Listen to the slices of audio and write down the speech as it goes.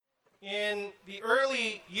In the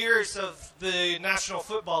early years of the National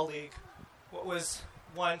Football League, what was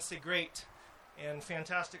once a great and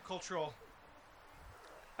fantastic cultural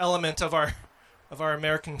element of our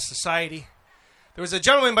American society, there was a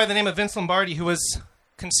gentleman by the name of Vince Lombardi who was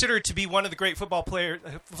considered to be one of the great football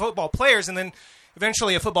players, and then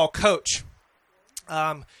eventually a football coach.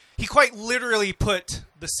 He quite literally put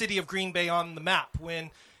the city of Green Bay on the map when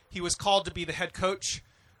he was called to be the head coach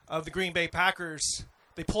of the Green Bay Packers.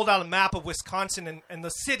 They pulled out a map of Wisconsin, and the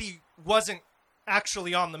city wasn't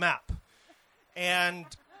actually on the map. And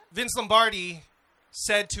Vince Lombardi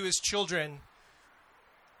said to his children,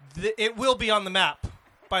 it will be on the map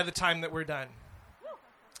by the time that we're done.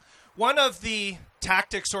 One of the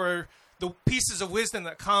tactics or the pieces of wisdom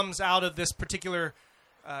that comes out of this particular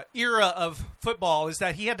era of football is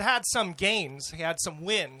that he had had some gains, he had some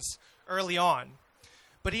wins early on,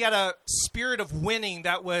 but he had a spirit of winning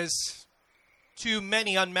that was too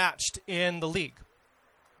many unmatched in the league.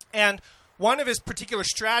 And one of his particular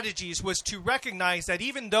strategies was to recognize that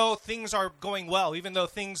even though things are going well, even though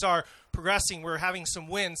things are progressing, we're having some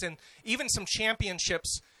wins and even some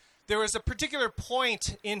championships, there was a particular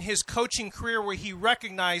point in his coaching career where he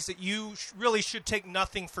recognized that you really should take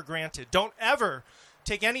nothing for granted. Don't ever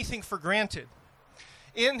take anything for granted.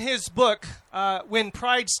 In his book, When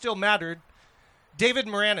Pride Still Mattered, David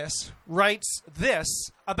Moranis writes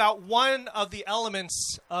this about one of the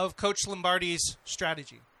elements of Coach Lombardi's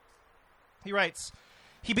strategy. He writes,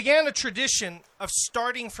 he began a tradition of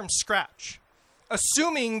starting from scratch,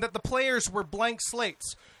 assuming that the players were blank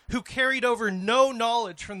slates who carried over no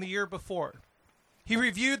knowledge from the year before. He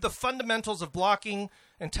reviewed the fundamentals of blocking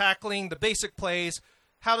and tackling, the basic plays,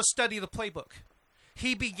 how to study the playbook.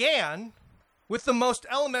 He began with the most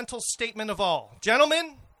elemental statement of all.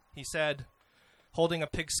 Gentlemen, he said, holding a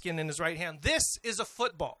pigskin in his right hand, this is a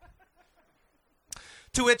football.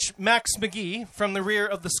 To which Max McGee, from the rear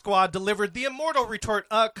of the squad, delivered the immortal retort,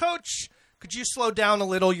 Coach, could you slow down a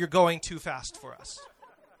little? You're going too fast for us.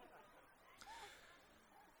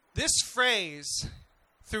 This phrase,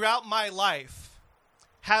 throughout my life,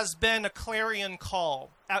 has been a clarion call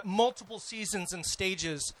at multiple seasons and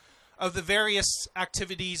stages of the various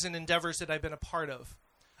activities and endeavors that I've been a part of.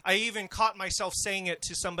 I even caught myself saying it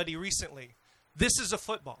to somebody recently. This is a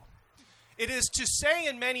football. It is to say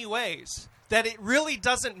in many ways that it really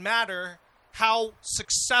doesn't matter how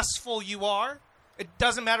successful you are. It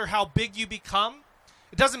doesn't matter how big you become.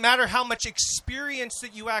 It doesn't matter how much experience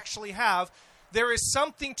that you actually have. There is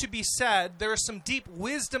something to be said. There is some deep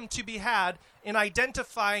wisdom to be had in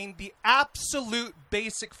identifying the absolute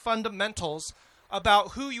basic fundamentals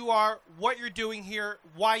about who you are, what you're doing here,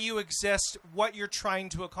 why you exist, what you're trying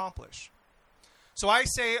to accomplish. So I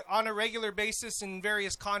say on a regular basis in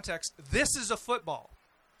various contexts, this is a football.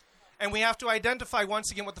 And we have to identify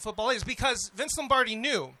once again what the football is, because Vince Lombardi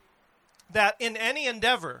knew that in any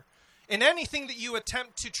endeavor, in anything that you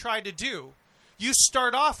attempt to try to do, you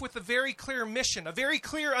start off with a very clear mission, a very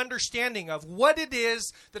clear understanding of what it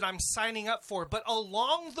is that I'm signing up for. But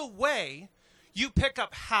along the way, you pick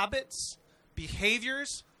up habits,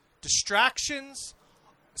 behaviors, distractions,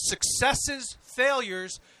 successes,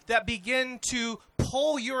 failures that begin to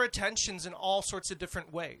pull your attentions in all sorts of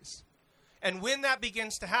different ways. And when that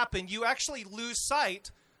begins to happen, you actually lose sight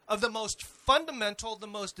of the most fundamental, the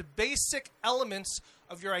most basic elements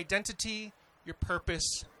of your identity, your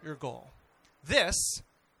purpose, your goal. This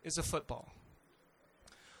is a football.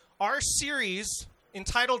 Our series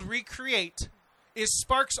entitled Recreate is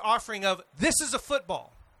Spark's offering of This is a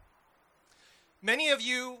Football. Many of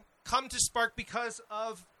you come to Spark because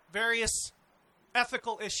of various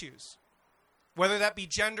ethical issues, whether that be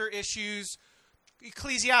gender issues,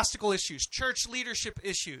 ecclesiastical issues, church leadership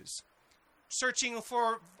issues, searching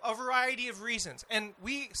for a variety of reasons. And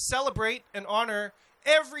we celebrate and honor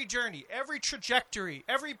every journey, every trajectory,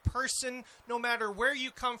 every person, no matter where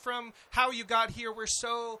you come from, how you got here. We're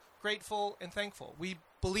so grateful and thankful. We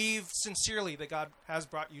believe sincerely that God has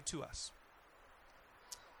brought you to us.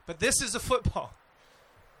 But this is a football.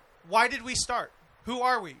 Why did we start? Who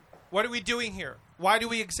are we? What are we doing here? Why do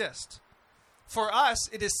we exist? For us,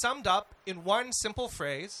 it is summed up in one simple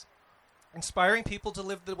phrase: inspiring people to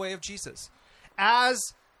live the way of Jesus,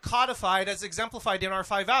 as codified, as exemplified in our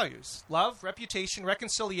 5 values: love, reputation,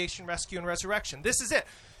 reconciliation, rescue, and resurrection. This is it.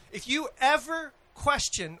 If you ever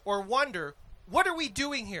question or wonder, what are we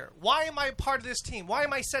doing here? Why am I a part of this team? Why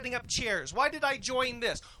am I setting up chairs? Why did I join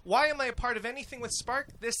this? Why am I a part of anything with Spark?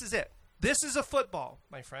 This is it. This is a football,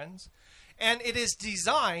 my friends. And it is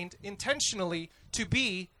designed intentionally to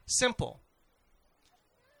be simple.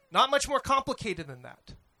 Not much more complicated than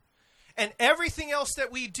that. And everything else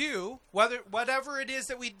that we do, whatever it is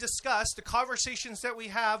that we discuss, the conversations that we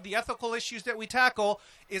have, the ethical issues that we tackle,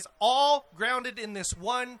 is all grounded in this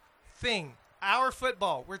one thing, our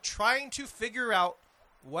football. We're trying to figure out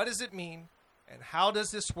what does it mean and how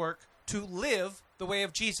does this work to live the way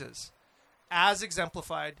of Jesus as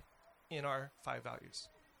exemplified in our 5 values.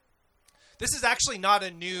 This is actually not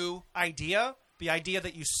a new idea. The idea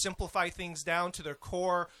that you simplify things down to their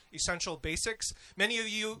core, essential basics. Many of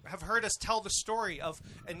you have heard us tell the story of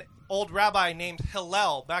an old rabbi named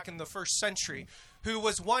Hillel back in the 1st century, who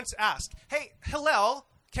was once asked, "Hey, Hillel,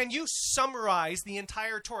 can you summarize the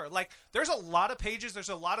entire Torah? Like, there's a lot of pages, there's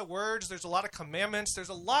a lot of words, there's a lot of commandments, there's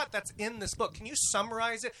a lot that's in this book. Can you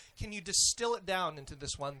summarize it? Can you distill it down into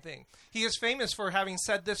this one thing?" He is famous for having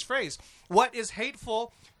said this phrase, "What is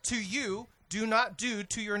hateful to you, do not do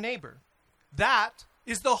to your neighbor." That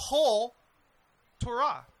is the whole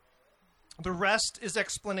Torah. The rest is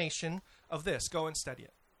explanation of this. Go and study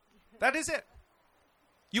it. That is it.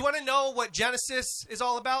 You want to know what Genesis is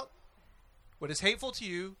all about? What is hateful to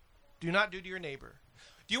you, do not do to your neighbor.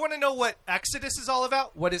 Do you want to know what Exodus is all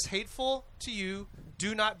about? What is hateful to you,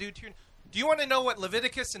 do not do to your neighbor. Do you want to know what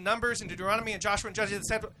Leviticus and Numbers and Deuteronomy and Joshua and Judges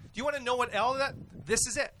said? Do you want to know what all of that? This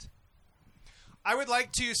is it. I would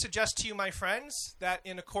like to suggest to you, my friends, that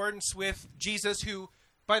in accordance with Jesus, who,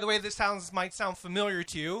 by the way, this might sound familiar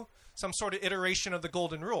to you, some sort of iteration of the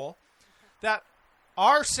Golden Rule, that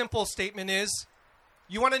our simple statement is,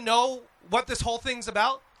 you want to know what this whole thing's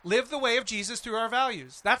about? Live the way of Jesus through our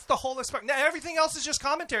values. That's the whole aspect. Now, everything else is just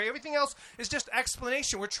commentary. Everything else is just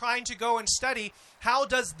explanation. We're trying to go and study how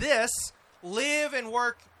does this live and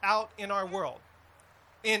work out in our world,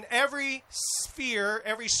 in every sphere,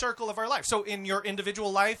 every circle of our life. So in your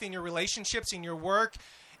individual life, in your relationships, in your work,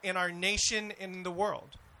 in our nation, in the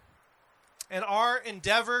world. And our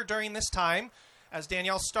endeavor during this time, as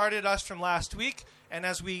Danielle started us from last week, and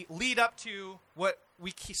as we lead up to what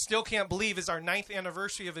we still can't believe is our 9th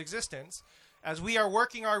anniversary of existence, as we are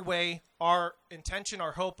working our way, our intention,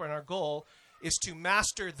 our hope, and our goal is to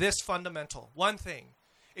master this fundamental, one thing.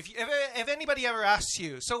 If anybody ever asks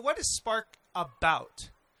you, so what is Spark about?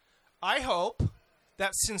 I hope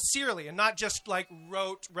that sincerely, and not just like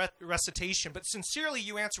rote recitation, but sincerely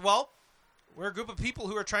you answer, well, we're a group of people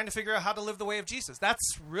who are trying to figure out how to live the way of Jesus.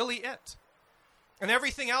 That's really it. And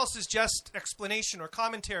everything else is just explanation or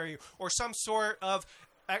commentary or some sort of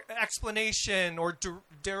explanation or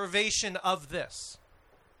derivation of this.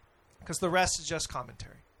 Because the rest is just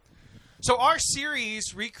commentary. So our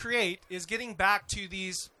series, Recreate, is getting back to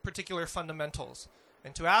these particular fundamentals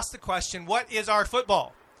and to ask the question, what is our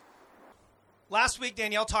football? Last week,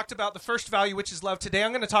 Danielle talked about the first value, which is love. Today,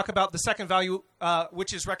 I'm going to talk about the second value,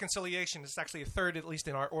 which is reconciliation. It's actually a third, at least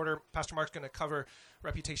in our order. Pastor Mark's going to cover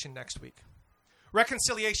reputation next week.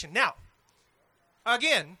 Reconciliation. Now,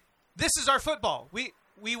 again, this is our football.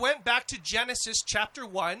 We went back to Genesis chapter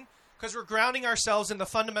 1 because we're grounding ourselves in the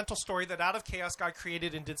fundamental story that out of chaos, God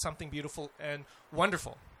created and did something beautiful and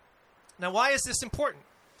wonderful. Now, why is this important?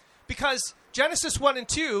 Because Genesis 1 and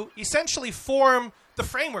 2 essentially form the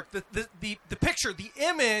framework, the picture, the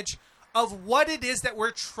image of what it is that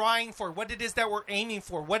we're trying for, what it is that we're aiming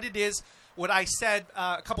for, what it is, what I said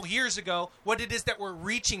a couple years ago, what it is that we're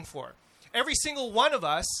reaching for. Every single one of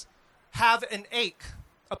us have an ache,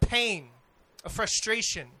 a pain, a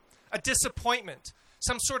frustration, a disappointment,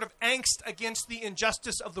 some sort of angst against the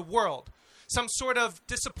injustice of the world, some sort of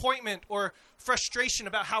disappointment or frustration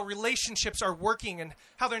about how relationships are working and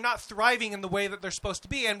how they're not thriving in the way that they're supposed to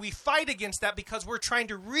be. And we fight against that because we're trying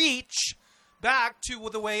to reach back to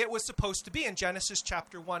the way it was supposed to be in Genesis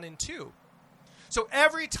chapter 1 and 2. So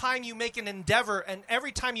every time you make an endeavor and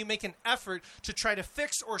every time you make an effort to try to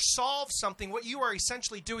fix or solve something, what you are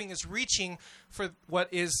essentially doing is reaching for what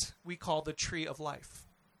is we call the tree of life.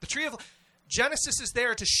 The tree of Genesis is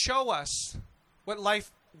there to show us what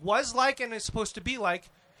life was like and is supposed to be like,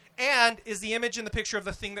 and is the image and the picture of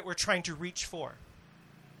the thing that we're trying to reach for.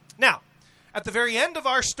 Now, at the very end of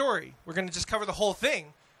our story, we're going to just cover the whole thing,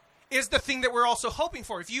 is the thing that we're also hoping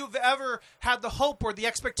for. If you've ever had the hope or the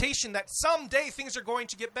expectation that someday things are going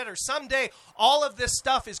to get better, someday all of this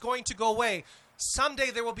stuff is going to go away,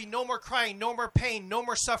 someday there will be no more crying, no more pain, no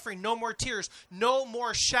more suffering, no more tears, no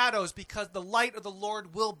more shadows, because the light of the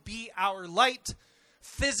Lord will be our light.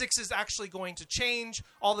 Physics is actually going to change.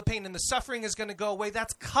 All the pain and the suffering is going to go away.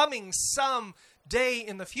 That's coming someday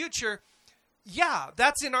in the future. Yeah,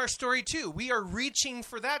 that's in our story too. We are reaching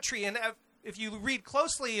for that tree. And if you read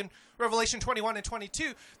closely in Revelation 21 and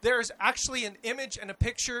 22, there is actually an image and a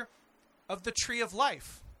picture of the tree of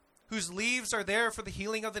life, whose leaves are there for the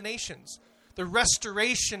healing of the nations, the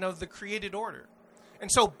restoration of the created order.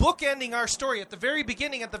 And so bookending our story at the very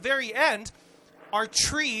beginning, at the very end, are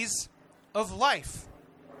trees of life.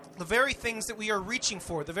 The very things that we are reaching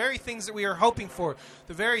for, the very things that we are hoping for,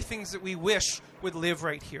 the very things that we wish would live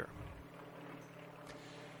right here.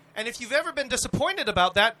 And if you've ever been disappointed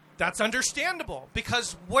about that, that's understandable.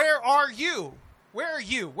 Because where are you? Where are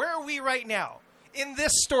you? Where are we right now? In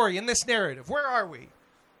this story, in this narrative, where are we?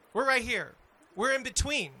 We're right here. We're in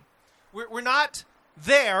between. We're not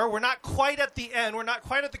there. We're not quite at the end. We're not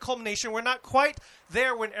quite at the culmination. We're not quite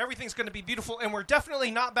there when everything's going to be beautiful. And we're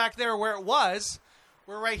definitely not back there where it was.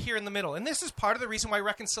 We're right here in the middle. And this is part of the reason why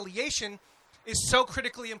reconciliation is so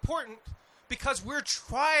critically important, because we're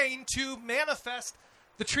trying to manifest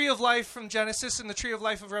the tree of life from Genesis and the tree of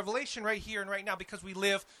life of Revelation right here and right now, because we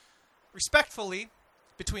live respectfully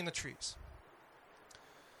between the trees.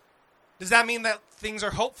 Does that mean that things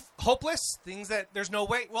are hopeless? Things that there's no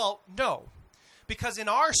way? Well, no. Because in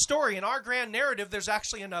our story, in our grand narrative, there's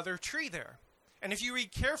actually another tree there. And if you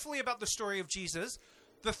read carefully about the story of Jesus,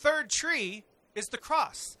 the third tree is the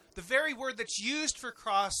cross. The very word that's used for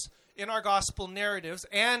cross in our gospel narratives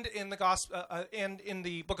and in the gospel and in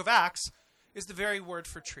the book of Acts is the very word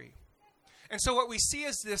for tree. And so what we see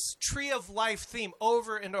is this tree of life theme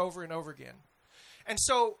over and over and over again. And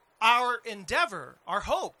so our endeavor, our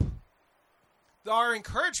hope, our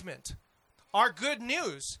encouragement, our good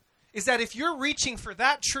news is that if you're reaching for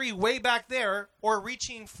that tree way back there or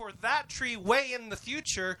reaching for that tree way in the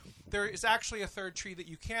future, there is actually a third tree that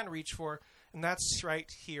you can reach for, and that's right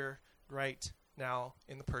here, right now,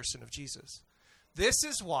 in the person of Jesus. This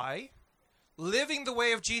is why living the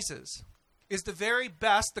way of Jesus is the very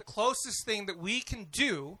best, the closest thing that we can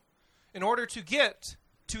do in order to get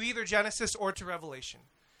to either Genesis or to Revelation.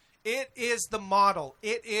 It is the model.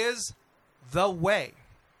 It is the way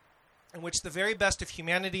in which the very best of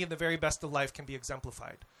humanity and the very best of life can be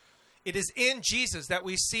exemplified. It is in Jesus that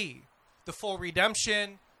we see the full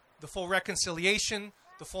redemption, the full reconciliation,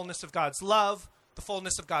 the fullness of God's love, the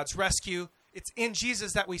fullness of God's rescue. It's in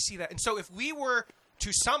Jesus that we see that. And so if we were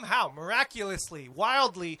to somehow, miraculously,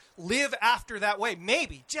 wildly live after that way,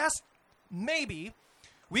 maybe, just maybe,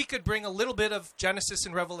 we could bring a little bit of Genesis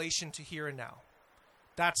and Revelation to here and now.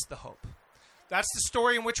 That's the hope. That's the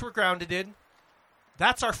story in which we're grounded in.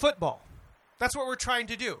 That's our football. That's what we're trying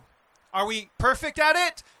to do. Are we perfect at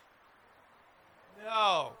it?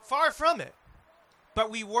 No, far from it. But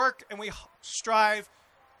we work and we strive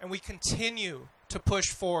and we continue to push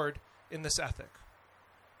forward in this ethic.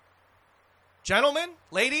 Gentlemen,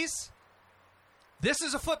 ladies, this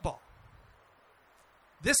is a football.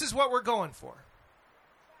 This is what we're going for.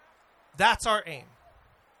 That's our aim.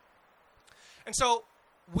 And so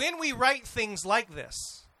when we write things like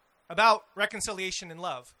this about reconciliation and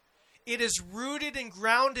love, it is rooted and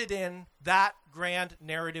grounded in that grand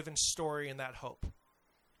narrative and story and that hope.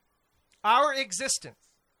 Our existence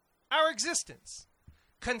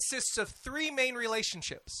consists of three main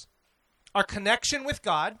relationships. Our connection with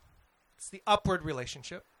God, it's the upward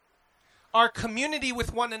relationship. Our community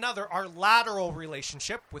with one another, our lateral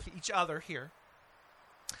relationship with each other here.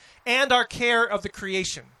 And our care of the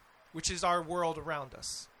creation, which is our world around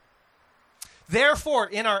us. Therefore,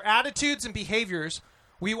 in our attitudes and behaviors,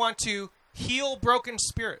 we want to heal broken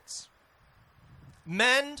spirits,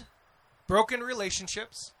 mend broken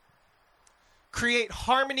relationships, create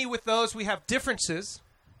harmony with those we have differences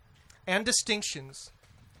and distinctions,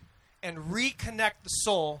 and reconnect the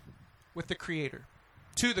soul with the Creator,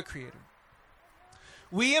 to the Creator.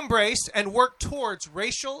 We embrace and work towards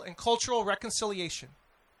racial and cultural reconciliation.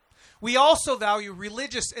 We also value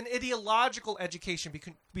religious and ideological education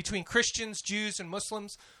between Christians, Jews, and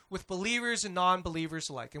Muslims, with believers and non-believers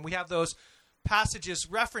alike. And we have those passages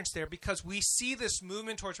referenced there because we see this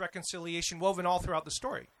movement towards reconciliation woven all throughout the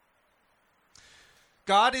story.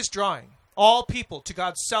 God is drawing all people to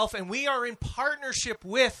God's self, and we are in partnership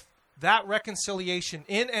with that reconciliation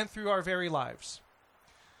in and through our very lives.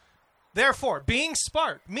 Therefore, being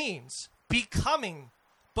spark means becoming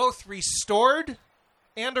both restored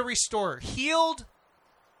and a restorer, healed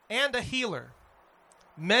and a healer,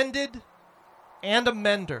 mended and a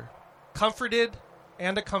mender, comforted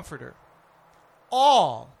and a comforter,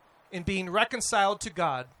 all in being reconciled to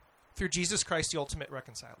God through Jesus Christ, the ultimate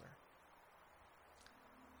reconciler.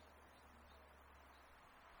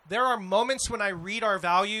 There are moments when I read our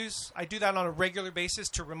values. I do that on a regular basis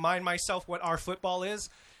to remind myself what our football is.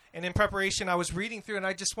 And in preparation, I was reading through and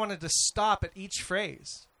I just wanted to stop at each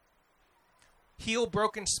phrase. Heal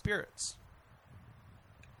broken spirits.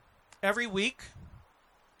 Every week,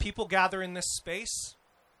 people gather in this space,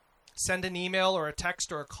 send an email or a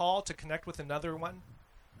text or a call to connect with another one,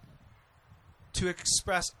 to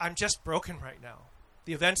express, I'm just broken right now.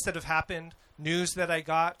 the events that have happened, news that I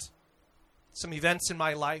got, some events in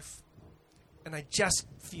my life, and I just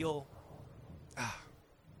feel...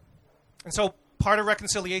 And so part of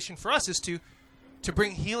reconciliation for us is to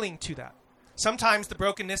bring healing to that. Sometimes the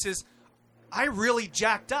brokenness is, I really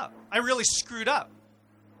jacked up. I really screwed up.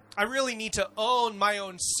 I really need to own my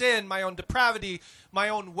own sin, my own depravity, my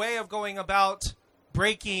own way of going about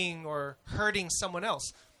breaking or hurting someone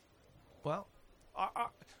else. Well,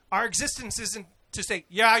 our existence isn't to say,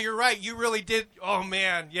 yeah, you're right, you really did. Oh,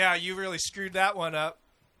 man, yeah, you really screwed that one up.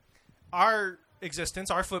 Our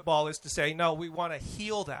existence, our football is to say, no, we want to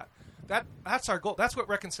heal that. That's our goal. That's what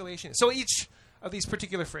reconciliation is. So each of these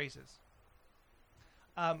particular phrases,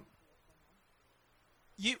 I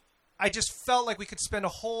just felt like we could spend a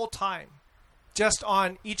whole time just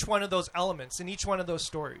on each one of those elements and each one of those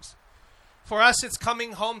stories. For us, it's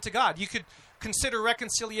coming home to God. You could consider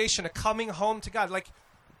reconciliation a coming home to God. Like,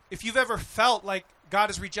 if you've ever felt like God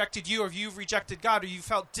has rejected you, or if you've rejected God, or you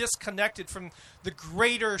felt disconnected from the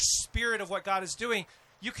greater spirit of what God is doing,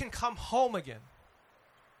 you can come home again.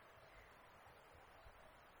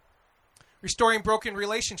 Restoring broken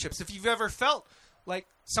relationships. If you've ever felt like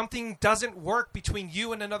something doesn't work between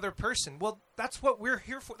you and another person, well, that's what we're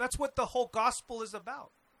here for. That's what the whole gospel is about,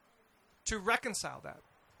 to reconcile that.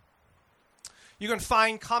 You can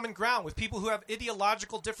find common ground with people who have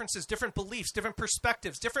ideological differences, different beliefs, different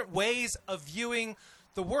perspectives, different ways of viewing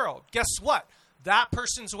the world. Guess what? That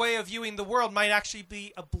person's way of viewing the world might actually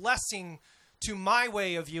be a blessing to my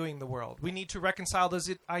way of viewing the world. We need to reconcile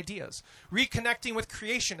those ideas. Reconnecting with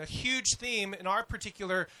creation, a huge theme in our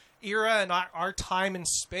particular era and our time and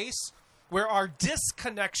space, where our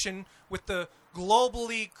disconnection with the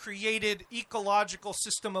globally created ecological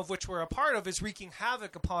system of which we're a part of is wreaking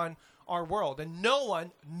havoc upon our world. And no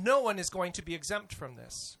one is going to be exempt from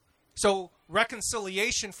this. So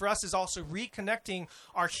reconciliation for us is also reconnecting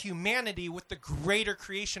our humanity with the greater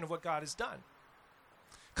creation of what God has done.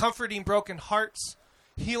 Comforting broken hearts,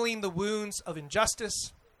 healing the wounds of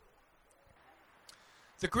injustice.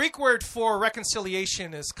 The Greek word for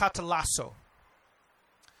reconciliation is katalasso.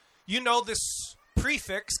 You know this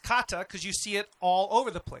prefix, kata, because you see it all over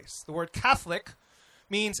the place. The word Catholic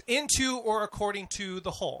means into or according to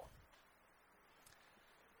the whole.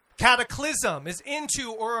 Cataclysm is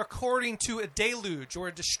into or according to a deluge or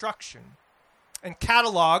a destruction. And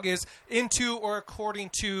catalog is into or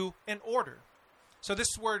according to an order. So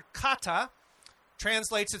this word kata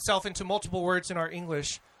translates itself into multiple words in our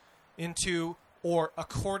English into or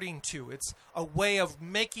according to. It's a way of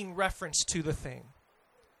making reference to the thing.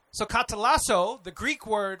 So katalasso, the Greek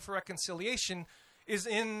word for reconciliation, is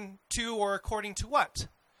into or according to what?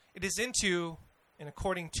 It is into and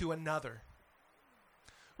according to another.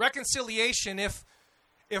 Reconciliation, if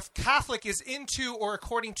Catholic is into or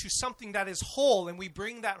according to something that is whole, and we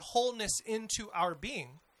bring that wholeness into our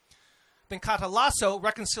being, then katalasso,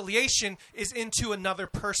 reconciliation, is into another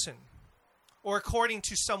person or according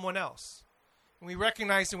to someone else. And we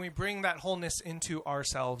recognize and we bring that wholeness into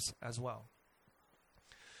ourselves as well.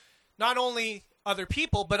 Not only other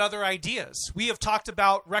people, but other ideas. We have talked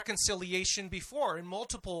about reconciliation before in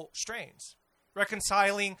multiple strains.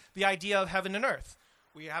 Reconciling the idea of heaven and earth.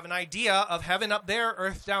 We have an idea of heaven up there,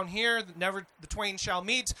 earth down here, never the twain shall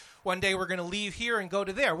meet. One day we're going to leave here and go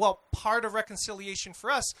to there. Well, part of reconciliation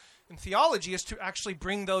for us in theology is to actually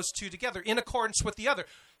bring those two together in accordance with the other.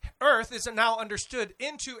 Earth is now understood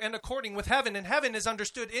into and according with heaven, and heaven is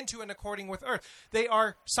understood into and according with earth. They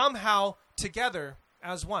are somehow together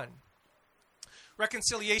as one.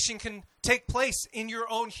 Reconciliation can take place in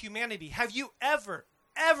your own humanity. Have you ever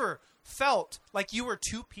felt like you were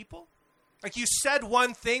two people? Like you said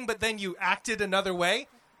one thing, but then you acted another way?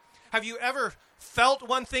 Have you ever felt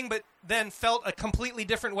one thing, but then felt a completely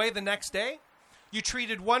different way the next day? You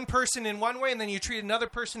treated one person in one way, and then you treated another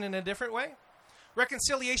person in a different way?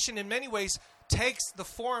 Reconciliation in many ways takes the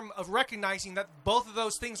form of recognizing that both of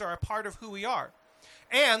those things are a part of who we are.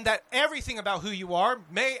 And that everything about who you are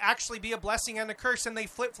may actually be a blessing and a curse, and they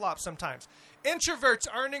flip-flop sometimes. Introverts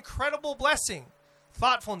are an incredible blessing.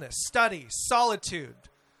 Thoughtfulness, study, solitude.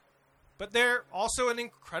 But they're also an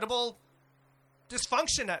incredible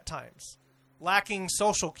dysfunction at times. Lacking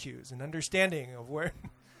social cues and understanding of where...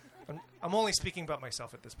 I'm only speaking about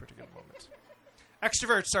myself at this particular moment.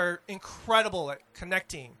 Extroverts are incredible at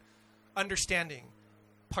connecting, understanding,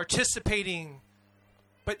 participating,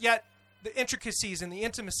 but yet the intricacies and the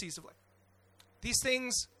intimacies of life. These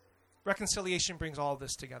things, reconciliation brings all of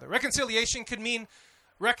this together. Reconciliation could mean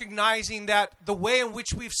recognizing that the way in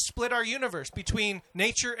which we've split our universe between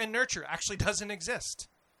nature and nurture actually doesn't exist.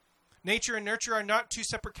 Nature and nurture are not two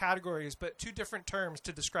separate categories, but two different terms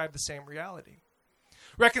to describe the same reality.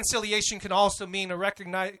 Reconciliation can also mean a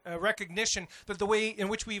recognition that the way in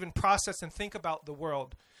which we even process and think about the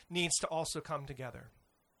world needs to also come together.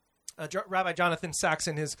 Rabbi Jonathan Sacks,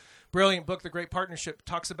 in his brilliant book, The Great Partnership,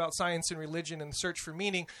 talks about science and religion and the search for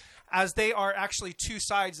meaning as they are actually two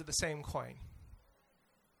sides of the same coin.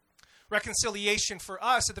 Reconciliation for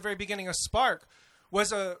us at the very beginning of Spark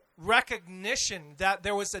was a recognition that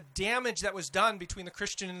there was a damage that was done between the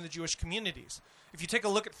Christian and the Jewish communities. If you take a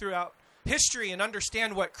look at throughout history and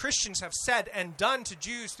understand what Christians have said and done to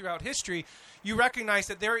Jews throughout history, you recognize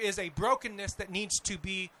that there is a brokenness that needs to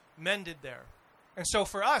be mended there. And so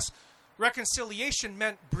for us, reconciliation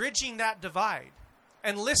meant bridging that divide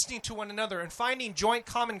and listening to one another and finding joint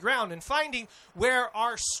common ground and finding where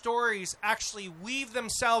our stories actually weave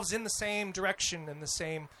themselves in the same direction in the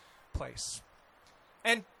same place.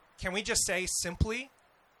 And can we just say simply,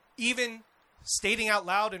 even stating out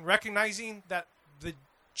loud and recognizing that the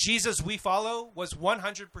Jesus we follow was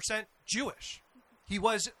 100% Jewish. He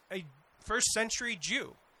was a first century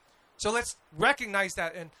Jew. So let's recognize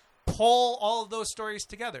that and pull all of those stories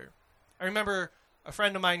together. I remember a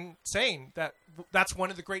friend of mine saying that that's one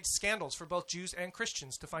of the great scandals for both Jews and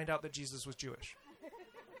Christians to find out that Jesus was Jewish.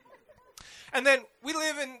 And then we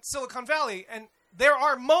live in Silicon Valley, and there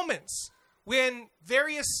are moments when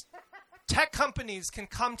various tech companies can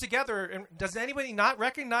come together. And does anybody not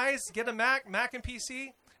recognize Get a Mac and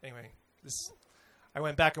PC? Anyway, I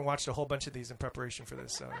went back and watched a whole bunch of these in preparation for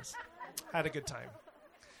this, so I had a good time.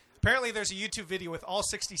 Apparently, there's a YouTube video with all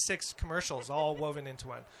 66 commercials all woven into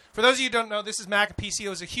one. For those of you who don't know, this is Mac and PC. It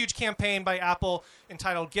was a huge campaign by Apple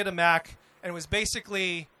entitled Get a Mac, and it was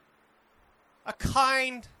basically a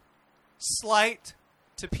kind slight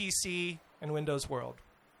to PC and Windows world.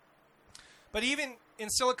 But even in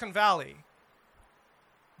Silicon Valley,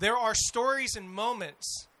 there are stories and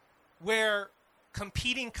moments where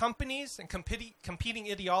competing companies and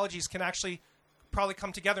competing ideologies can actually probably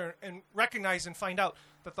come together and recognize and find out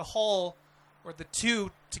that the whole or the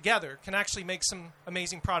two together can actually make some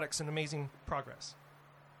amazing products and amazing progress.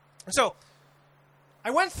 And so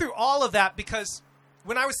I went through all of that because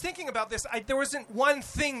when I was thinking about this, there wasn't one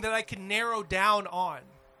thing that I could narrow down on.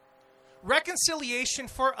 Reconciliation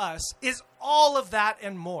for us is all of that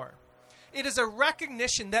and more. It is a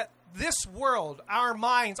recognition that this world, our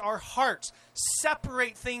minds, our hearts,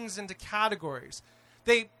 separate things into categories.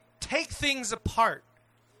 They take things apart.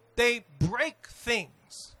 They break things.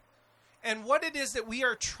 And what it is that we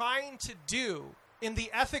are trying to do in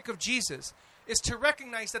the ethic of Jesus is to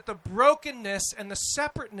recognize that the brokenness and the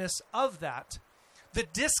separateness of that, the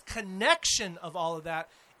disconnection of all of that,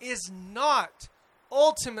 is not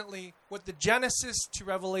ultimately what the Genesis to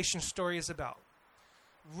Revelation story is about.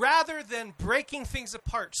 Rather than breaking things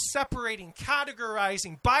apart, separating,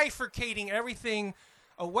 categorizing, bifurcating everything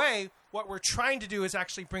away, what we're trying to do is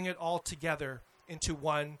actually bring it all together into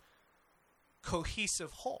one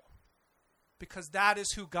cohesive whole. Because that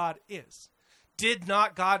is who God is. Did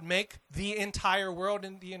not God make the entire world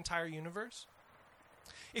and the entire universe?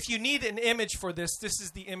 If you need an image for this, this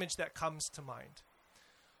is the image that comes to mind.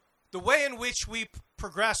 The way in which we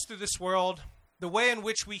progress through this world, the way in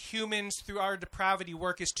which we humans, through our depravity,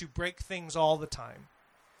 work is to break things all the time.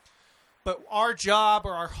 But our job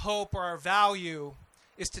or our hope or our value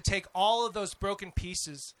is to take all of those broken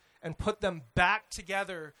pieces and put them back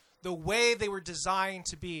together the way they were designed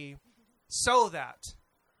to be so that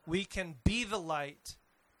we can be the light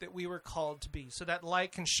that we were called to be. So that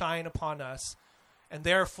light can shine upon us, and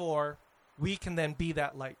therefore we can then be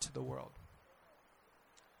that light to the world.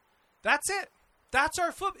 That's it. That's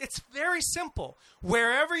our foot. It's very simple.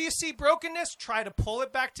 Wherever you see brokenness, try to pull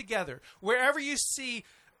it back together. Wherever you see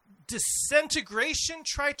disintegration,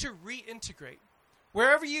 try to reintegrate.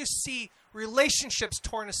 Wherever you see relationships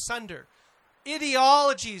torn asunder,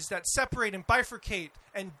 ideologies that separate and bifurcate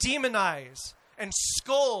and demonize and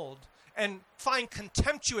scold and find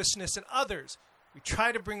contemptuousness in others, we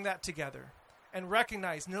try to bring that together and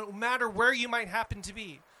recognize no matter where you might happen to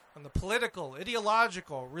be, on the political,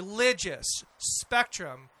 ideological, religious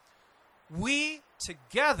spectrum, we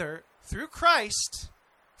together, through Christ,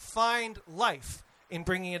 find life in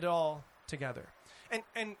bringing it all together.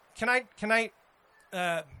 And can I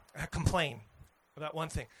complain about one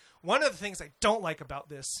thing? One of the things I don't like about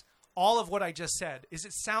this, all of what I just said, is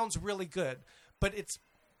it sounds really good, but it's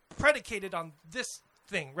predicated on this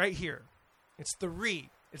thing right here. It's the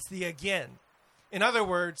it's the again. In other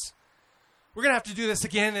words, we're going to have to do this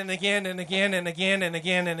again and again and again and again and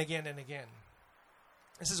again and again and again.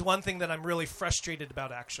 This is one thing that I'm really frustrated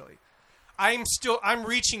about, actually. I'm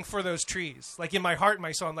reaching for those trees. Like in my heart and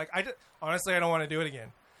my soul, I'm like, honestly, I don't want to do it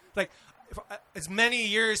again. Like, as many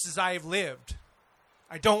years as I've lived,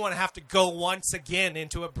 I don't want to have to go once again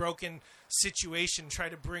into a broken situation, try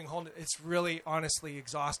to bring home. It's really, honestly,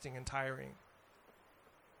 exhausting and tiring.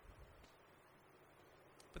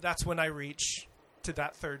 But that's when I reach to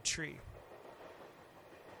that third tree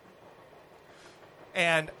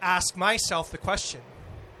and ask myself the question,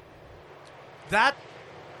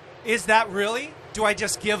 is that really? Do I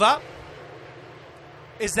just give up?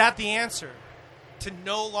 Is that the answer? To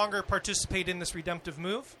no longer participate in this redemptive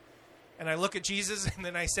move? And I look at Jesus and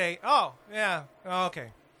then I say, oh, yeah,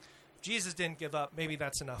 okay. If Jesus didn't give up, maybe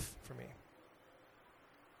that's enough for me.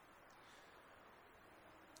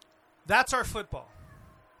 That's our football.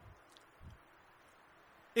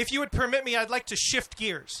 If you would permit me, I'd like to shift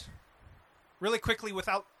gears really quickly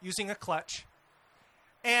without using a clutch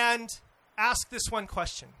and ask this one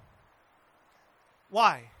question.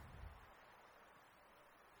 Why?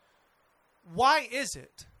 Why is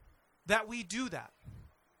it that we do that?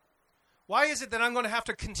 Why is it that I'm going to have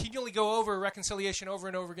to continually go over reconciliation over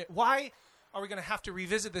and over again? Why are we going to have to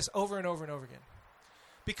revisit this over and over and over again?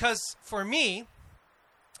 Because for me,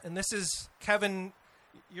 and this is Kevin,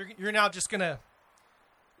 you're now just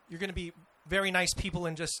you're going to be very nice people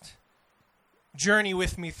and just journey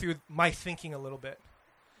with me through my thinking a little bit.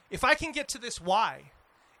 If I can get to this why,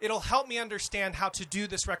 it'll help me understand how to do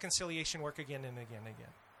this reconciliation work again and again and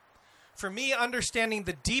again. For me, understanding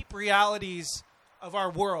the deep realities of our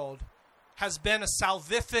world has been a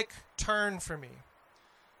salvific turn for me.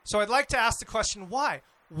 So I'd like to ask the question, why?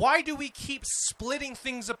 Why do we keep splitting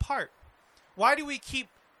things apart? Why do we keep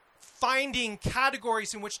finding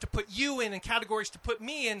categories in which to put you in and categories to put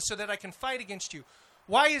me in so that I can fight against you?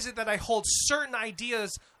 Why is it that I hold certain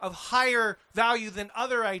ideas of higher value than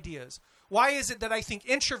other ideas? Why is it that I think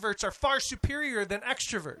introverts are far superior than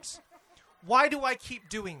extroverts? Why do I keep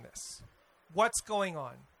doing this? What's going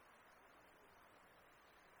on?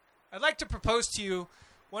 I'd like to propose to you,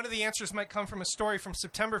 one of the answers might come from a story from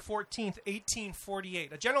September 14th,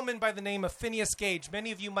 1848. A gentleman by the name of Phineas Gage,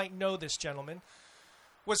 many of you might know this gentleman,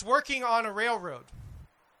 was working on a railroad.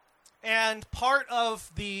 And part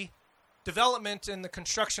of the development and the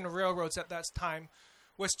construction of railroads at that time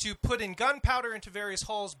was to put in gunpowder into various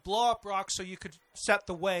holes, blow up rocks so you could set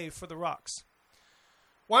the way for the rocks.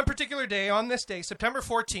 One particular day, on this day, September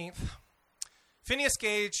 14th, Phineas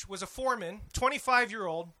Gage was a foreman,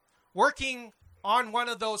 25-year-old, working on one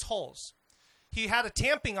of those holes. He had a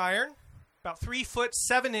tamping iron, about 3 foot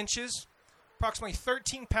 7 inches, approximately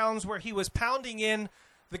 13 pounds, where he was pounding in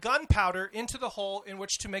the gunpowder into the hole in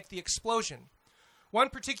which to make the explosion. One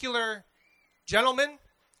particular gentleman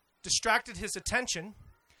distracted his attention.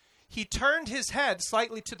 He turned his head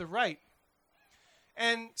slightly to the right,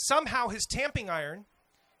 and somehow his tamping iron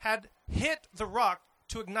had hit the rock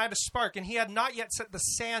to ignite a spark, and he had not yet set the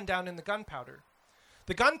sand down in the gunpowder.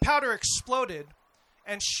 The gunpowder exploded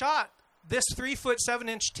and shot this 3 foot 7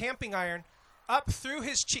 inch tamping iron up through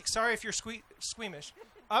his cheek. Sorry if you're squeamish.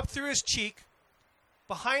 Up through his cheek,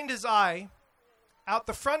 behind his eye, out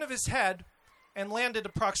the front of his head, and landed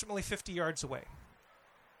approximately 50 yards away.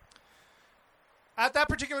 At that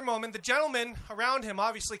particular moment, the gentleman around him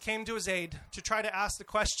obviously came to his aid to try to ask the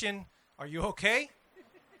question, "Are you okay?"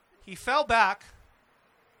 He fell back.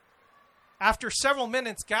 After several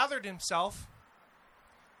minutes, gathered himself,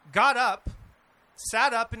 got up,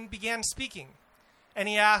 sat up, and began speaking. And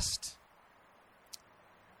he asked,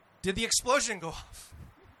 "Did the explosion go off?"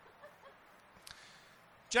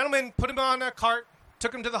 Gentleman put him on a cart,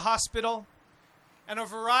 took him to the hospital, and a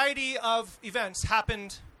variety of events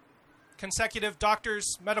happened consecutive.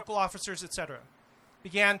 Doctors, medical officers, etc.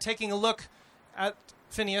 began taking a look at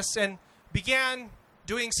Phineas and began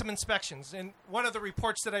doing some inspections. And one of the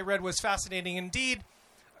reports that I read was fascinating indeed.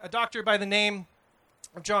 A doctor by the name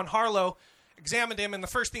of John Harlow examined him, and the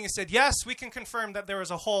first thing he said, "Yes, we can confirm that there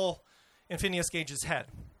was a hole in Phineas Gage's head."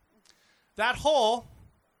 That hole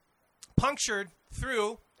punctured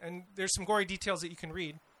through, and there's some gory details that you can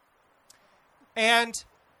read, and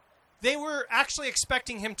they were actually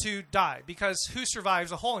expecting him to die, because who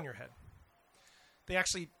survives a hole in your head? They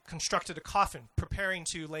actually constructed a coffin, preparing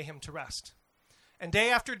to lay him to rest. And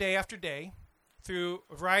day after day after day, through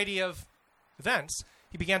a variety of events,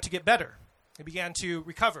 he began to get better. He began to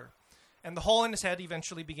recover. And the hole in his head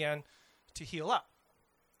eventually began to heal up.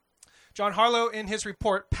 John Harlow, in his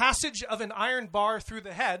report, "Passage of an Iron Bar Through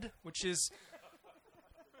the Head," which is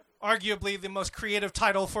arguably the most creative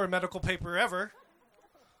title for a medical paper ever,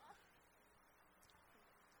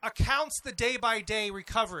 accounts the day-by-day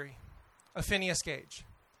recovery of Phineas Gage.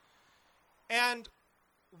 And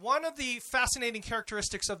one of the fascinating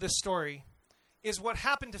characteristics of this story is what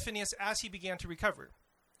happened to Phineas as he began to recover.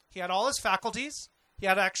 He had all his faculties. He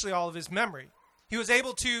had actually all of his memory. He was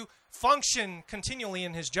able to function continually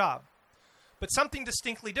in his job. But something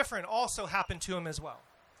distinctly different also happened to him as well.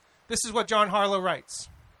 This is what John Harlow writes.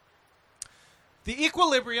 The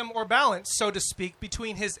equilibrium or balance, so to speak,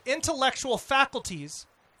 between his intellectual faculties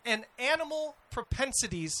and animal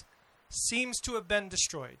propensities seems to have been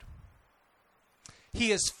destroyed.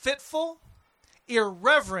 He is fitful,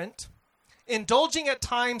 irreverent, indulging at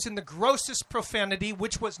times in the grossest profanity,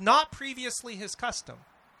 which was not previously his custom,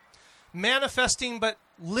 manifesting but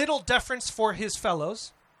little deference for his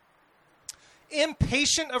fellows,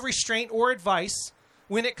 impatient of restraint or advice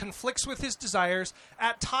when it conflicts with his desires,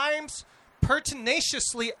 at times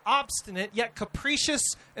pertinaciously obstinate, yet capricious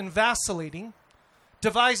and vacillating,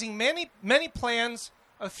 devising many plans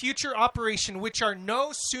of future operation which are no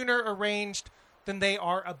sooner arranged than they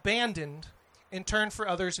are abandoned in turn for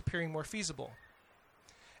others appearing more feasible.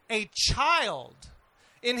 A child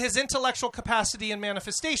in his intellectual capacity and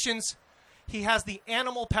manifestations, he has the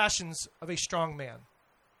animal passions of a strong man.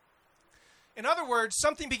 In other words,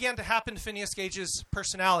 something began to happen to Phineas Gage's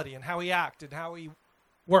personality and how he acted, how he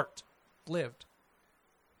worked, lived.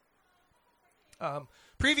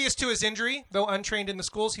 Previous to his injury, though untrained in the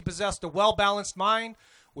schools, he possessed a well-balanced mind,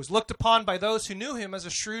 was looked upon by those who knew him as a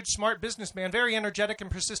shrewd, smart businessman, very energetic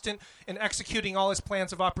and persistent in executing all his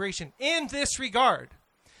plans of operation. In this regard,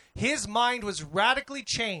 his mind was radically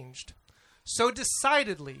changed so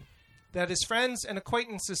decidedly that his friends and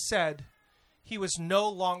acquaintances said he was no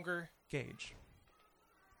longer Gage.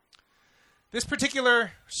 This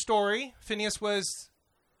particular story, Phineas,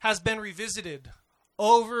 has been revisited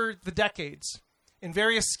over the decades in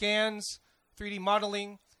various scans, 3D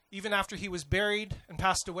modeling. Even after he was buried and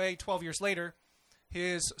passed away 12 years later,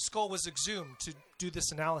 his skull was exhumed to do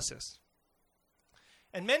this analysis.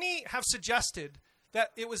 And many have suggested that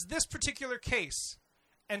it was this particular case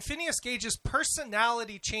and Phineas Gage's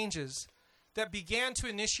personality changes that began to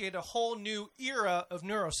initiate a whole new era of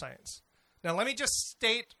neuroscience. Now, let me just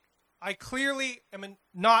state, I clearly am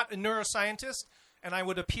not a neuroscientist, and I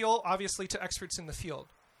would appeal, obviously, to experts in the field.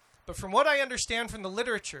 But from what I understand from the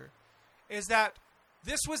literature is that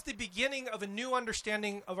this was the beginning of a new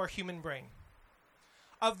understanding of our human brain,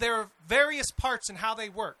 of their various parts and how they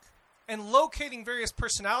work, and locating various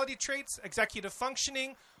personality traits, executive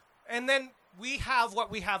functioning, and then we have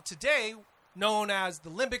what we have today, known as the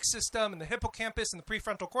limbic system and the hippocampus and the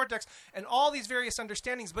prefrontal cortex, and all these various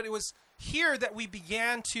understandings. But it was here that we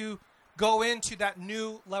began to go into that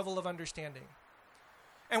new level of understanding.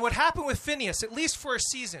 And what happened with Phineas, at least for a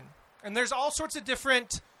season, and there's all sorts of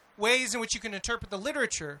different ways in which you can interpret the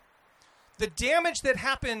literature, the damage that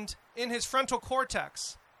happened in his frontal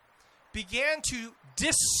cortex began to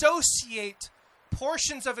dissociate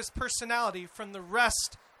portions of his personality from the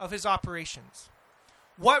rest of his operations.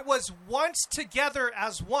 What was once together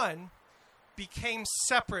as one became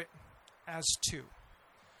separate as two,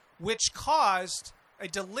 which caused a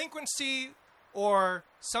delinquency or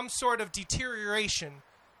some sort of deterioration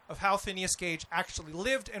of how Phineas Gage actually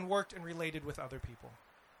lived and worked and related with other people.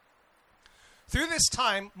 Through this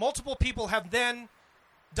time, multiple people have then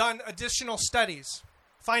done additional studies,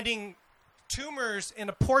 finding tumors in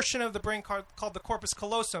a portion of the brain called the corpus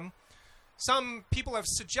callosum. Some people have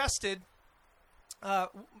suggested,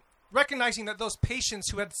 recognizing that those patients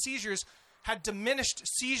who had seizures had diminished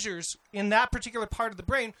seizures in that particular part of the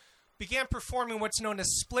brain, began performing what's known as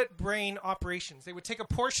split brain operations. They would take a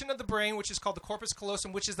portion of the brain, which is called the corpus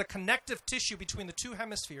callosum, which is the connective tissue between the two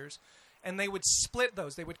hemispheres, and they would split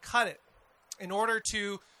those. They would cut it in order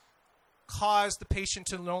to cause the patient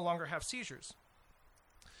to no longer have seizures.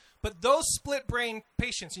 But those split brain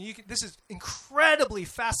patients, and this is incredibly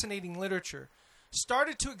fascinating literature,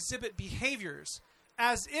 started to exhibit behaviors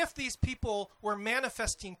as if these people were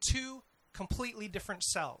manifesting two completely different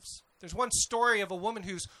selves. There's one story of a woman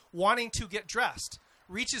who's wanting to get dressed,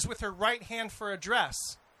 reaches with her right hand for a dress,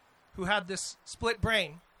 who had this split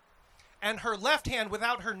brain, and her left hand,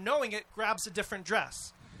 without her knowing it, grabs a different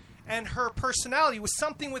dress. And her personality, with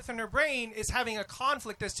something within her brain, is having a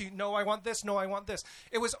conflict as to, no, I want this, no, I want this.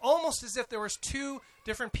 It was almost as if there was two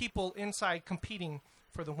different people inside competing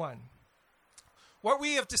for the one. What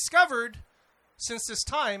we have discovered since this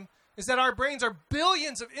time is that our brains are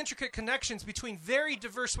billions of intricate connections between very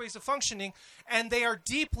diverse ways of functioning, and they are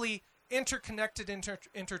deeply interconnected,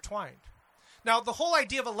 intertwined. Now, the whole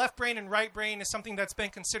idea of a left brain and right brain is something that's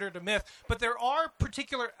been considered a myth, but there are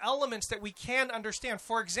particular elements that we can understand.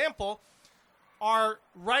 For example, our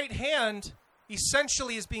right hand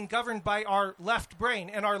essentially is being governed by our left brain,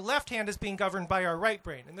 and our left hand is being governed by our right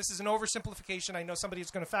brain. And this is an oversimplification. I know somebody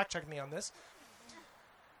is going to fact check me on this.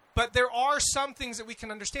 But there are some things that we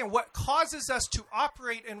can understand. What causes us to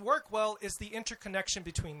operate and work well is the interconnection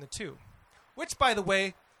between the two. Which, by the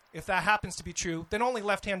way, if that happens to be true, then only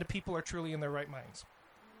left-handed people are truly in their right minds.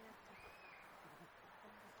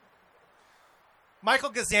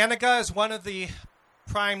 Michael Gazzaniga is one of the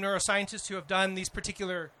prime neuroscientists who have done these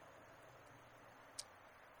particular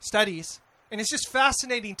studies. And it's just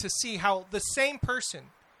fascinating to see how the same person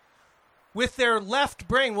with their left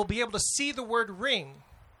brain will be able to see the word ring.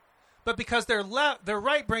 But because their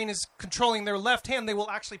right brain is controlling their left hand, they will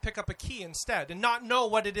actually pick up a key instead and not know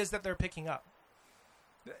what it is that they're picking up.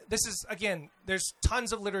 This is, again, there's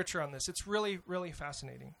tons of literature on this. It's really, really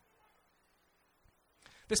fascinating.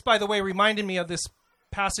 This, by the way, reminded me of this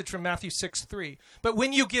passage from Matthew 6:3. But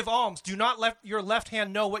when you give alms, do not let your left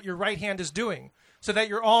hand know what your right hand is doing, so that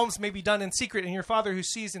your alms may be done in secret, and your Father who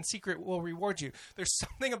sees in secret will reward you. There's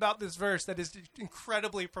something about this verse that is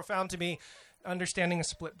incredibly profound to me, understanding a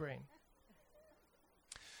split brain.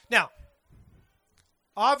 Now,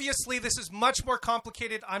 obviously, this is much more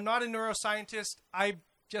complicated. I'm not a neuroscientist. I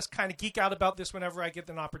just kind of geek out about this whenever I get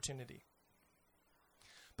an opportunity.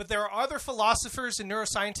 But there are other philosophers and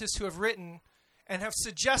neuroscientists who have written and have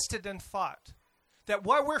suggested and thought that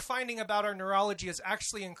what we're finding about our neurology is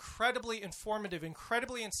actually incredibly informative,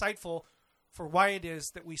 incredibly insightful for why it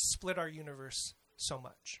is that we split our universe so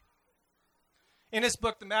much. In his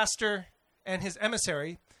book, The Master and His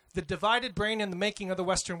Emissary, The Divided Brain and the Making of the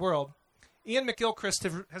Western World, Ian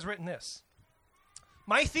McGilchrist has written this.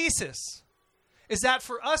 My thesis is that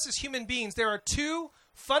for us as human beings, there are two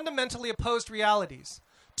fundamentally opposed realities,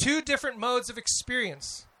 two different modes of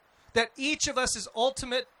experience, that each of us is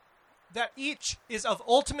each is of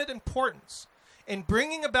ultimate importance in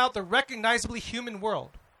bringing about the recognizably human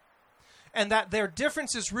world, and that their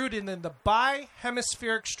difference is rooted in the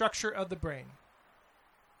bihemispheric structure of the brain.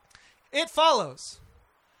 It follows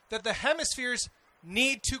that the hemispheres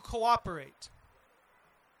need to cooperate,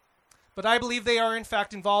 but I believe they are in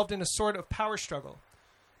fact involved in a sort of power struggle,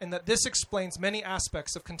 and that this explains many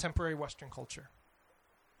aspects of contemporary Western culture.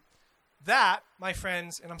 That, my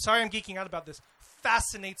friends, and I'm sorry I'm geeking out about this,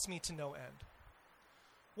 fascinates me to no end.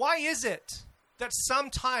 Why is it that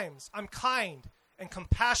sometimes I'm kind and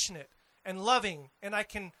compassionate and loving and I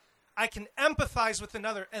can empathize with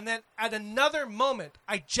another, and then at another moment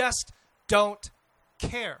I just don't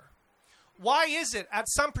care? Why is it at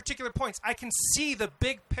some particular points I can see the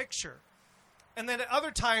big picture, and then at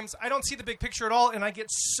other times I don't see the big picture at all and I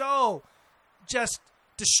get so just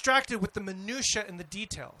distracted with the minutia and the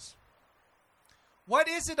details? What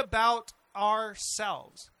is it about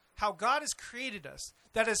ourselves, how God has created us,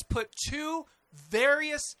 that has put two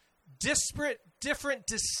various, disparate, different,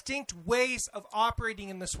 distinct ways of operating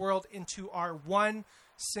in this world into our one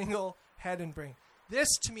single head and brain? This,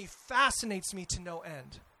 to me, fascinates me to no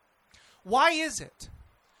end. Why is it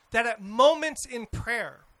that at moments in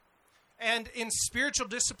prayer and in spiritual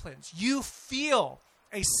disciplines, you feel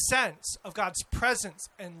a sense of God's presence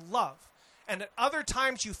and love, and at other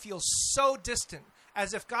times you feel so distant,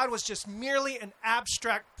 as if God was just merely an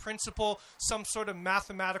abstract principle, some sort of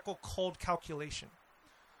mathematical cold calculation?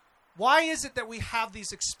 Why is it that we have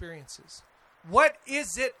these experiences? What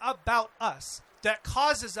is it about us that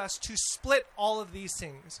causes us to split all of these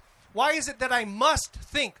things? Why is it that I must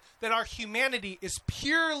think that our humanity is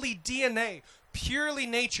purely DNA, purely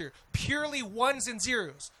nature, purely ones and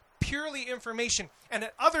zeros, purely information, and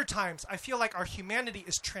at other times I feel like our humanity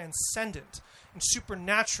is transcendent and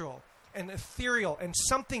supernatural and ethereal, and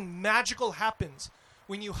something magical happens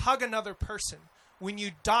when you hug another person, when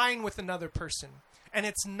you dine with another person, and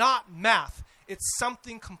it's not math, it's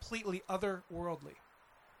something completely otherworldly.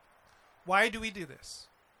 Why do we do this?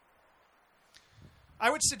 I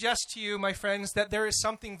would suggest to you, my friends, that there is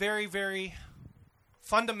something very, very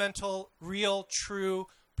fundamental, real, true,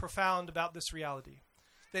 profound about this reality.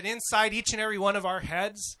 That inside each and every one of our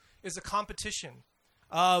heads is a competition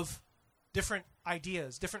of different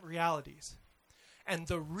ideas, different realities. And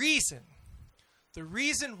the reason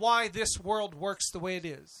why this world works the way it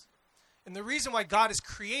is, and the reason why God has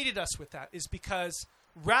created us with that, is because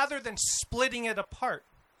rather than splitting it apart,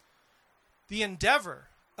 the endeavor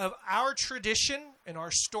of our tradition and our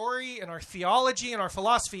story and our theology and our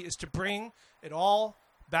philosophy is to bring it all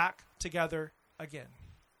back together again.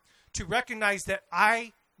 To recognize that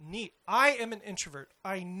I am an introvert.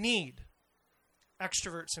 I need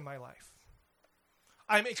extroverts in my life.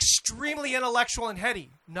 I'm extremely intellectual and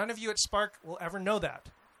heady. None of you at Spark will ever know that.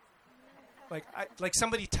 Like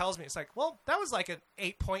somebody tells me, it's like, well, that was like an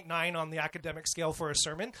 8.9 on the academic scale for a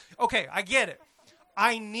sermon. Okay, I get it.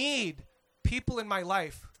 I need people in my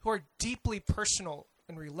life who are deeply personal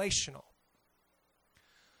and relational.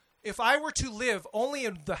 If I were to live only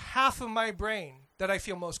in the half of my brain that I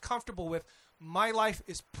feel most comfortable with, my life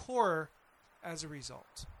is poorer as a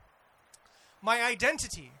result. My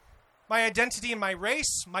identity in my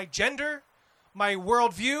race, my gender, my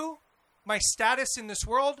worldview, my status in this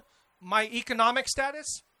world, my economic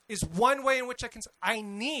status is one way in which I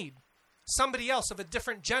need somebody else of a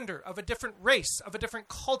different gender, of a different race, of a different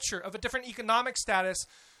culture, of a different economic status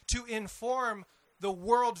to inform the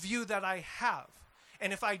worldview that I have.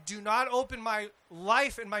 And if I do not open my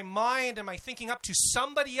life and my mind and my thinking up to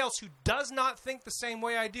somebody else who does not think the same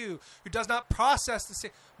way I do, who does not process the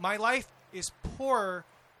same, my life is poorer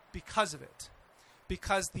because of it.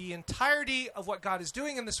 Because the entirety of what God is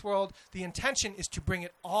doing in this world, the intention is to bring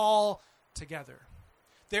it all together.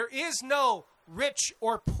 There is no rich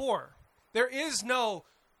or poor. There is no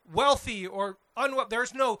wealthy or unwealthy.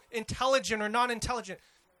 There's no intelligent or non-intelligent.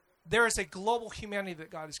 There is a global humanity that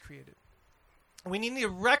God has created. We need to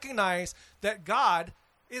recognize that God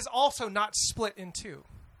is also not split in two.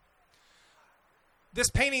 This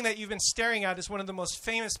painting that you've been staring at is one of the most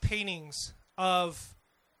famous paintings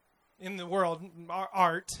in the world,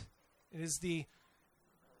 art. It is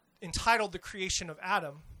entitled The Creation of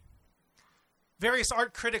Adam. Various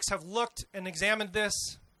art critics have looked and examined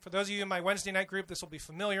this. For those of you in my Wednesday night group, this will be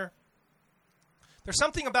familiar. There's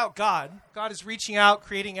something about God. God is reaching out,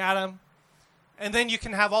 creating Adam. And then you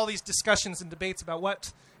can have all these discussions and debates about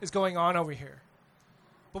what is going on over here.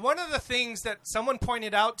 But one of the things that someone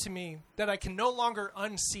pointed out to me that I can no longer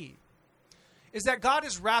unsee is that God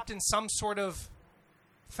is wrapped in some sort of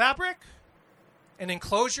fabric, an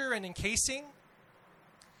enclosure, an encasing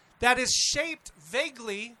that is shaped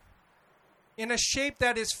vaguely in a shape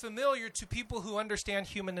that is familiar to people who understand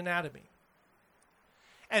human anatomy.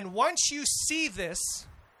 And once you see this,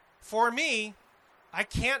 for me, I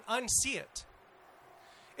can't unsee it.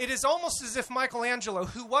 It is almost as if Michelangelo,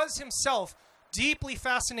 who was himself deeply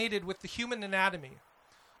fascinated with the human anatomy,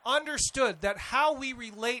 understood that how we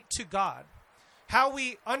relate to God, how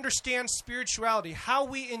we understand spirituality, how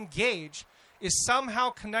we engage is somehow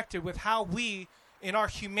connected with how we, in our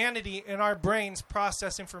humanity, in our brains,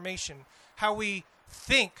 process information, how we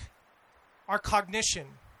think, our cognition.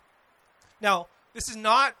 Now, this is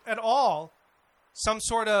not at all some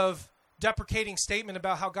sort of deprecating statement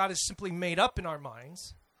about how God is simply made up in our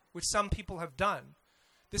minds, which some people have done.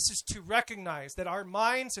 This is to recognize that our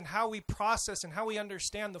minds and how we process and how we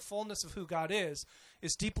understand the fullness of who God is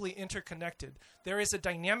deeply interconnected. There is a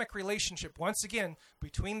dynamic relationship, once again,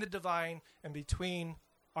 between the divine and between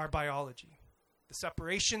our biology. The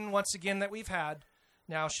separation, once again, that we've had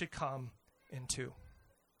now should come in two.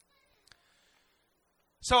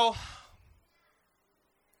 So,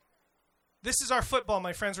 this is our football,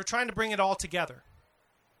 my friends. We're trying to bring it all together.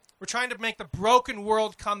 We're trying to make the broken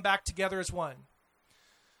world come back together as one.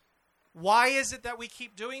 Why is it that we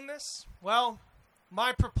keep doing this? Well,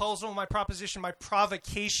 my proposal, my proposition, my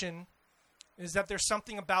provocation is that there's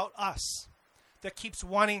something about us that keeps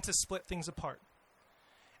wanting to split things apart.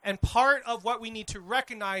 And part of what we need to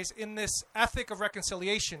recognize in this ethic of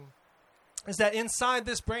reconciliation is that inside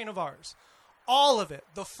this brain of ours, all of it,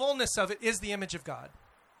 the fullness of it, is the image of God.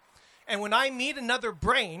 And when I meet another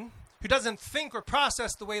brain who doesn't think or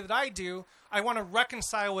process the way that I do, I want to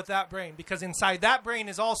reconcile with that brain, because inside that brain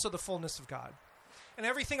is also the fullness of God. And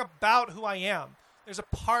everything about who I am, there's a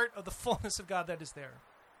part of the fullness of God that is there.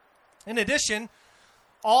 In addition,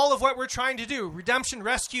 all of what we're trying to do, redemption,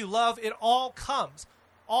 rescue, love, it all comes.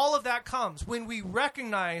 All of that comes when we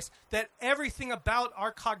recognize that everything about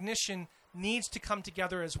our cognition needs to come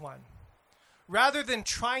together as one. Rather than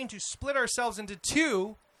trying to split ourselves into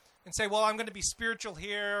two and say, well, I'm going to be spiritual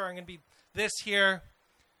here, or I'm going to be this here.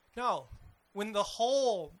 No. When the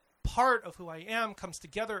whole part of who I am comes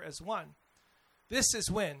together as one, this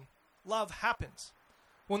is when love happens.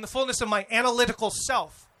 When the fullness of my analytical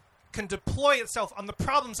self can deploy itself on the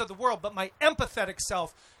problems of the world, but my empathetic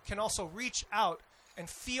self can also reach out and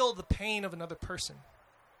feel the pain of another person.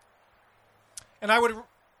 And I would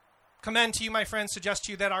commend to you, my friends, suggest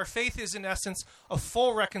to you that our faith is in essence a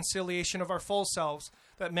full reconciliation of our full selves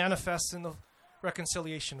that manifests in the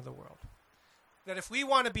reconciliation of the world. That if we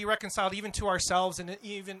want to be reconciled even to ourselves and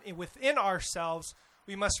even within ourselves,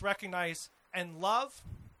 we must recognize and love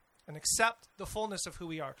and accept the fullness of who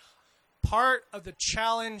we are. Part of the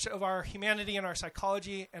challenge of our humanity and our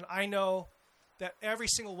psychology, and I know that every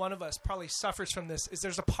single one of us probably suffers from this, is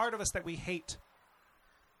there's a part of us that we hate.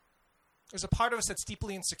 There's a part of us that's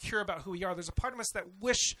deeply insecure about who we are. There's a part of us that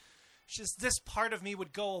wishes this part of me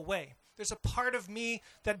would go away. There's a part of me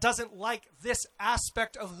that doesn't like this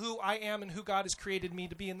aspect of who I am and who God has created me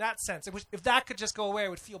to be in that sense. If that could just go away, I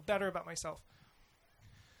would feel better about myself.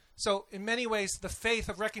 So in many ways, the faith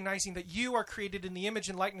of recognizing that you are created in the image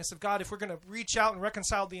and likeness of God, if we're going to reach out and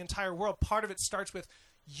reconcile the entire world, part of it starts with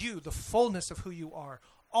you, the fullness of who you are,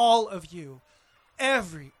 all of you,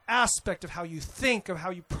 every aspect of how you think, of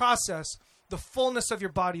how you process, the fullness of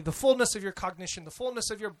your body, the fullness of your cognition, the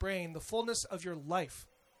fullness of your brain, the fullness of your life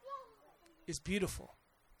is beautiful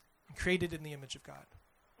and created in the image of God.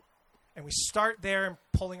 And we start there and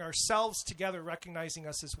pulling ourselves together, recognizing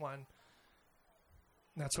us as one.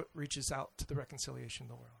 And that's what reaches out to the reconciliation of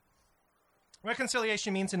the world.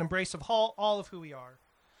 Reconciliation means an embrace of all of who we are,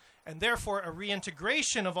 and therefore a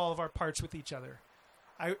reintegration of all of our parts with each other.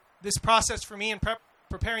 This process for me in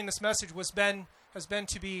preparing this message has been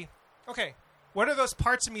to be, okay, what are those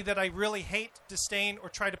parts of me that I really hate, disdain, or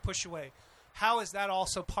try to push away? How is that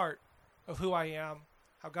also part of who I am,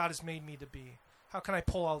 how God has made me to be? How can I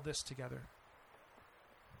pull all this together?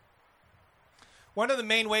 One of the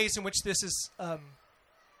main ways in which this is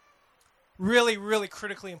really, really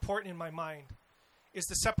critically important in my mind is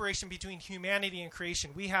the separation between humanity and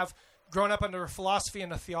creation. We have grown up under a philosophy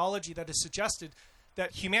and a theology that has suggested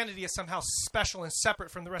that humanity is somehow special and separate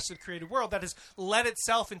from the rest of the created world, that has led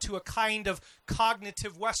itself into a kind of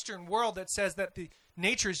cognitive Western world that says that the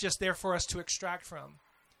nature is just there for us to extract from.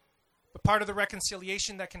 But part of the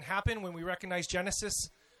reconciliation that can happen when we recognize Genesis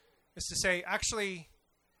is to say, actually,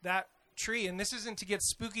 that tree, and this isn't to get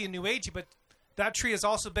spooky and new agey, but that tree has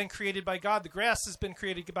also been created by God. The grass has been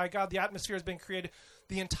created by God. The atmosphere has been created.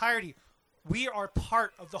 The entirety. We are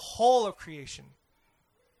part of the whole of creation.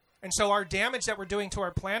 And so our damage that we're doing to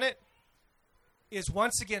our planet is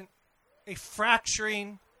once again a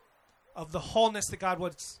fracturing of the wholeness that God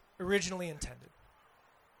was originally intended.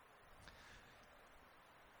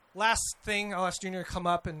 Last thing, I'll ask Junior to come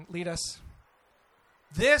up and lead us.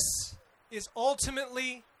 This is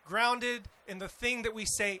ultimately grounded in the thing that we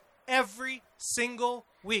say every single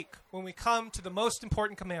week when we come to the most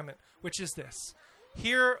important commandment, which is this.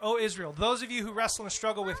 Hear, O Israel, those of you who wrestle and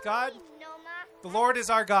struggle with God, the Lord is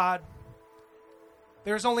our God.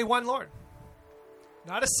 There is only one Lord.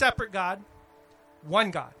 Not a separate God, one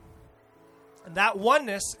God. And that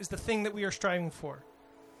oneness is the thing that we are striving for.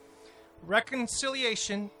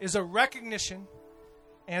 Reconciliation is a recognition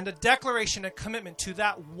and a declaration, a commitment to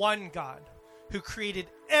that one God who created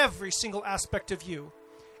every single aspect of you,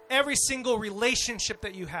 every single relationship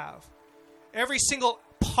that you have, every single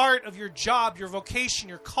part of your job, your vocation,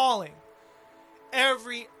 your calling,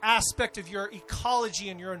 every aspect of your ecology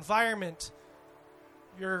and your environment,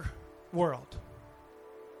 your world.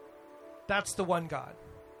 That's the one God.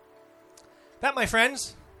 That, my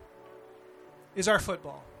friends, is our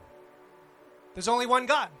football. There's only one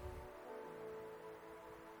God.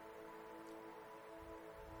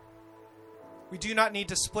 We do not need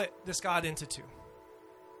to split this God into two.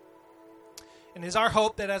 And it is our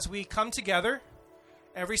hope that as we come together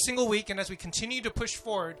every single week and as we continue to push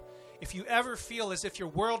forward, if you ever feel as if your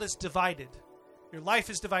world is divided, your life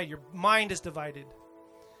is divided, your mind is divided,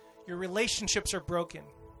 your relationships are broken,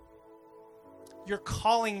 your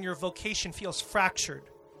calling and your vocation feels fractured,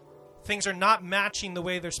 things are not matching the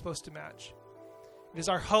way they're supposed to match. It is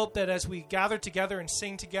our hope that as we gather together and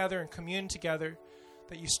sing together and commune together,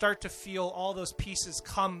 that you start to feel all those pieces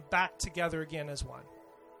come back together again as one.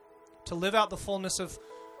 To live out the fullness of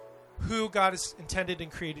who God has intended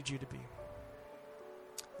and created you to be.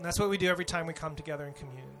 And that's what we do every time we come together in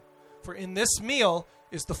communion. For in this meal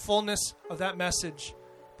is the fullness of that message,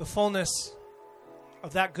 the fullness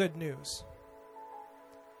of that good news,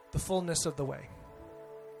 the fullness of the way.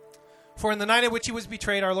 For in the night in which he was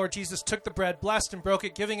betrayed, our Lord Jesus took the bread, blessed and broke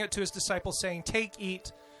it, giving it to his disciples, saying, "Take,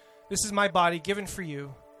 eat. This is my body given for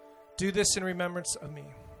you. Do this in remembrance of me."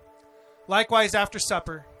 Likewise, after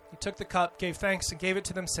supper, he took the cup, gave thanks, and gave it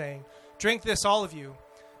to them, saying, "Drink this, all of you.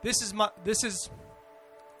 This is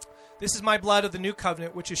my blood of the new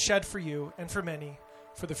covenant, which is shed for you and for many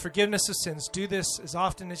for the forgiveness of sins. Do this as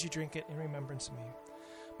often as you drink it in remembrance of me."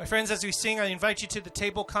 My friends, as we sing, I invite you to the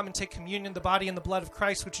table. Come and take communion, the body and the blood of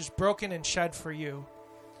Christ, which is broken and shed for you.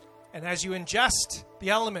 And as you ingest the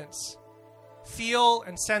elements, feel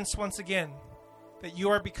and sense once again that you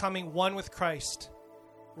are becoming one with Christ,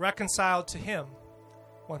 reconciled to him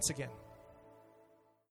once again.